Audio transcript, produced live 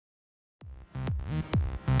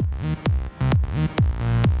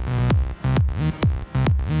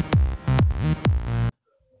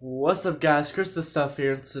What's up, guys? Chris the Stuff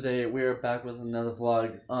here. Today we are back with another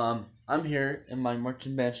vlog. I'm here in my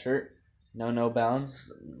marching band shirt. No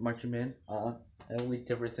bounds, marching band. I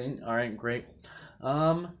leaked everything. All right, great.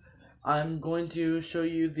 I'm going to show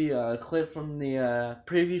you the clip from the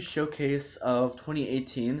preview showcase of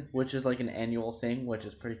 2018, which is like an annual thing, which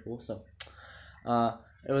is pretty cool. So,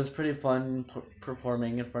 it was pretty fun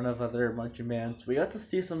performing in front of other marching bands. We got to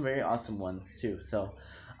see some very awesome ones too. So,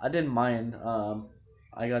 I didn't mind.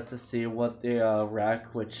 I got to see what the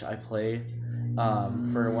rack which I play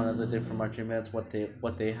for one of the different marching bands what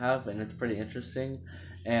they have, and it's pretty interesting.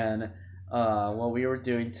 And what we were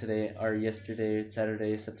doing today or yesterday,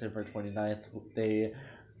 Saturday, September 29th, they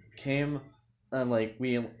came and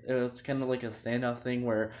it was kind of like a standoff thing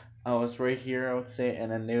where I was right here, I would say,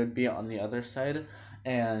 and then they would be on the other side,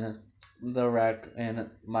 and the rack and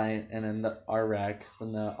then our rack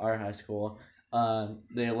from our high school,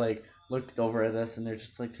 they looked over at us and they're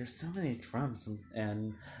just like, there's so many drums,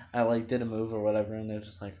 and I did a move or whatever, and they're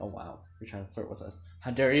just like, oh wow, you're trying to flirt with us,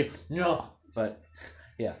 how dare you, no. But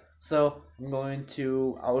yeah, so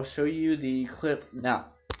I will show you the clip now.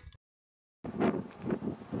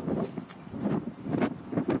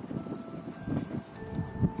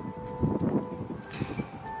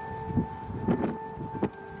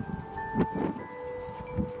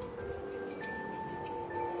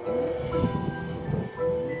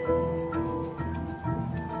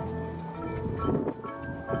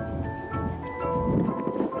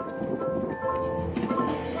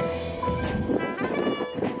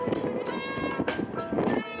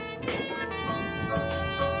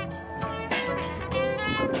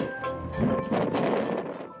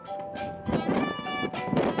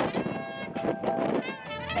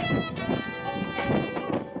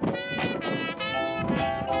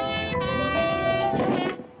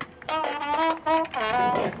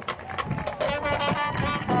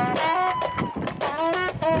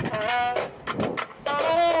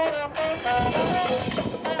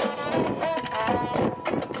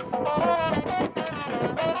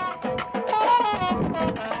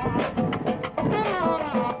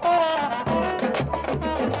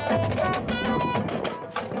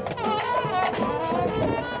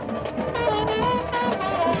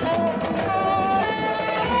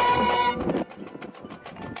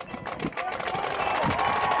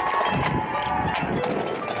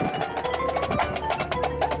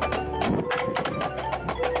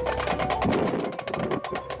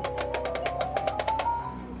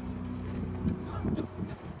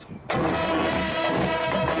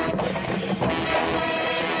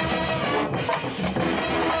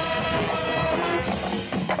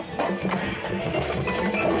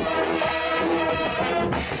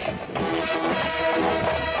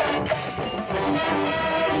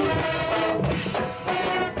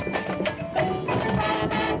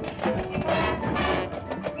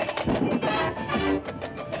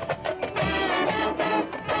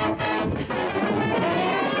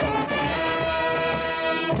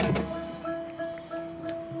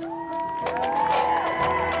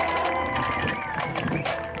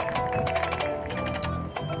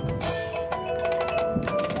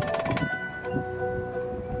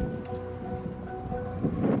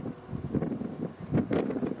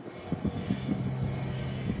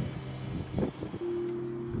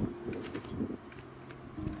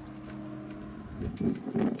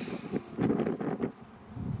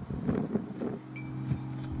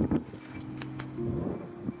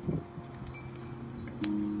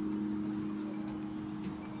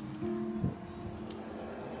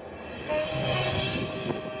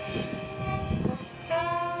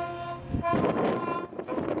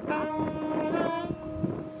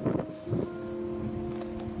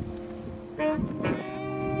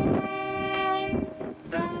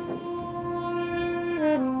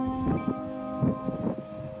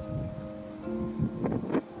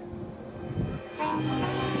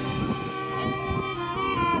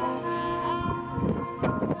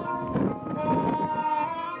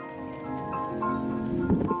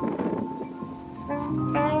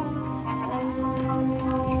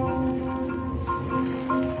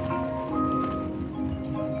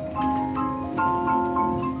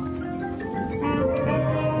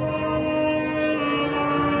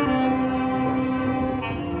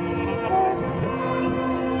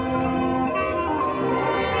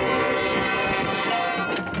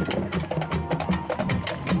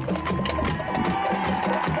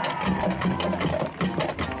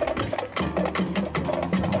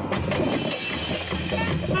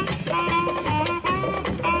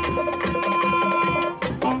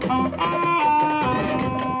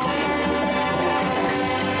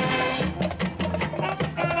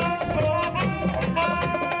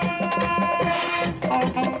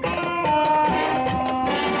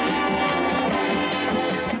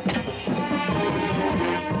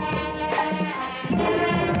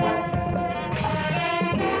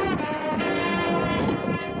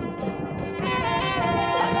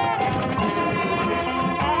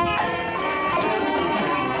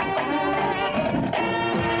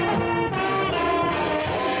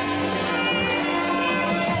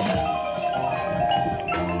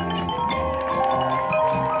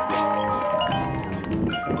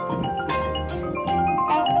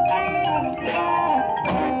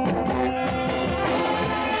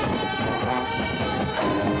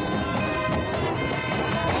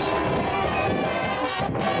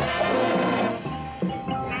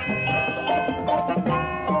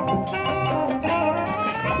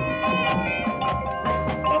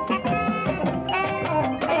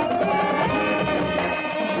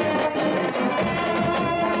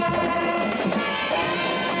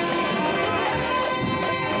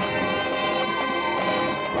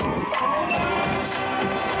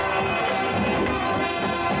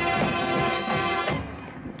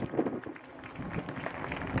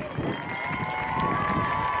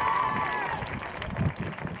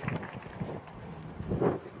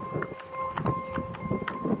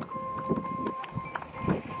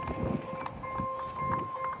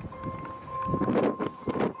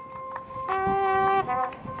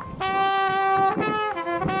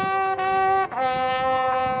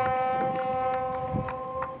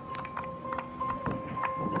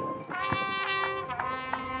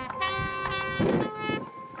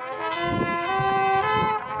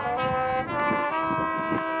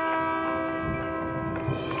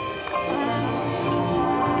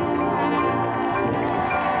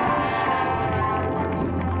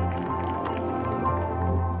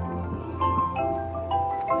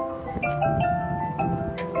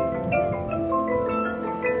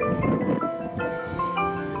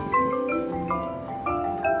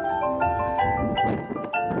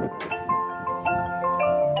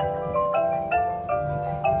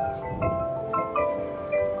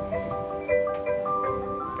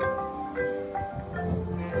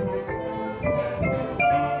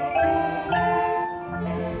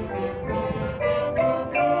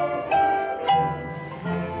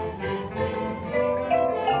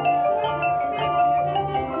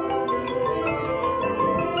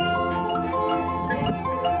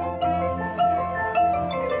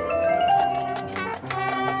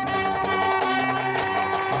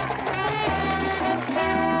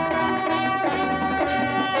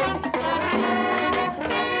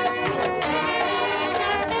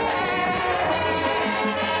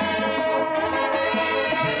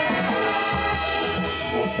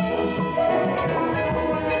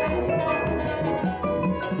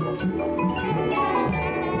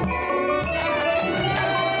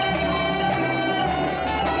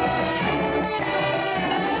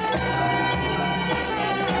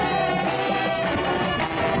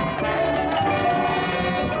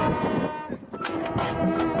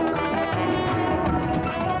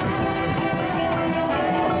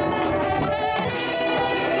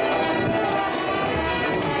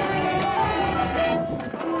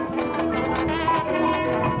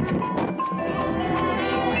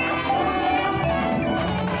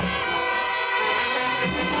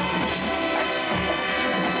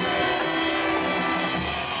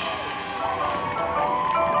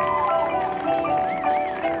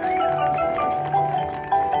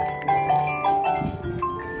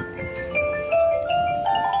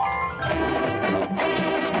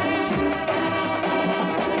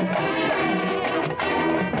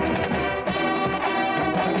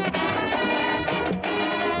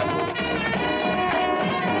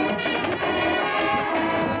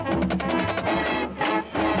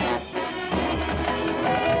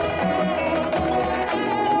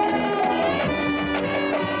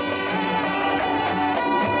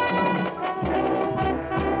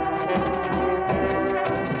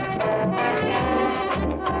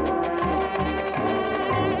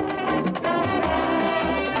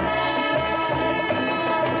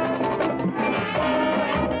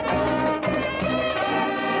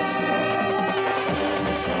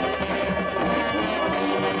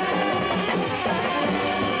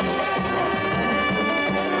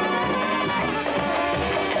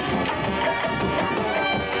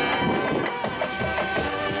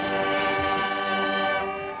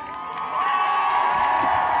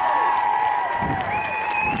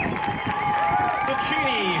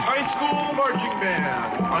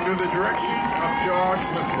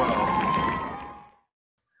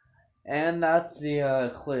 And that's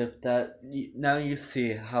the clip that now you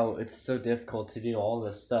see how it's so difficult to do all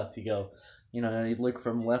this stuff. You go, you look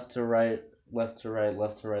from left to right, left to right,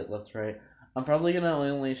 left to right, left to right. I'm probably gonna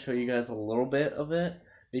only show you guys a little bit of it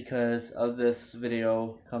because of this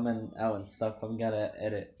video coming out and stuff. I'm gonna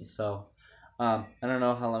edit, so I don't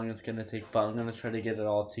know how long it's gonna take, but I'm gonna try to get it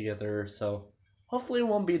all together. So hopefully it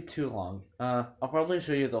won't be too long. I'll probably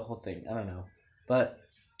show you the whole thing. I don't know, but.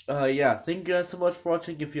 Yeah, thank you guys so much for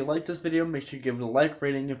watching. If you like this video, make sure you give it a like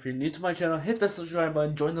rating. If you're new to my channel, hit the subscribe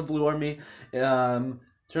button, join the Blue Army, turn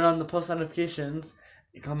on the post notifications,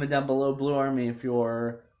 comment down below Blue Army if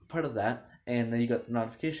you're part of that, and then you got the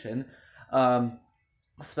notification.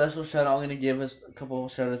 Special shout out, I'm gonna give a couple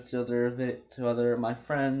of shout outs to other my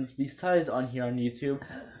friends besides on here on YouTube.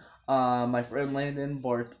 My friend Landon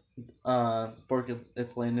Bork,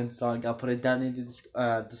 it's Landon's dog. I'll put it down in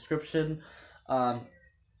the description.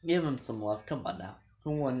 Give him some love. Come on now.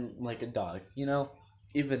 Who won like a dog?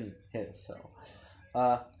 Even his. So,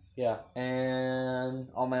 yeah. And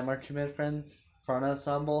all my marching band friends, front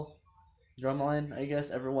ensemble, drumline. I guess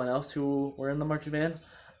everyone else who were in the marching band.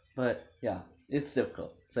 But yeah, it's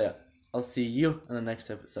difficult. So yeah, I'll see you in the next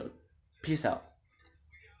episode. Peace out.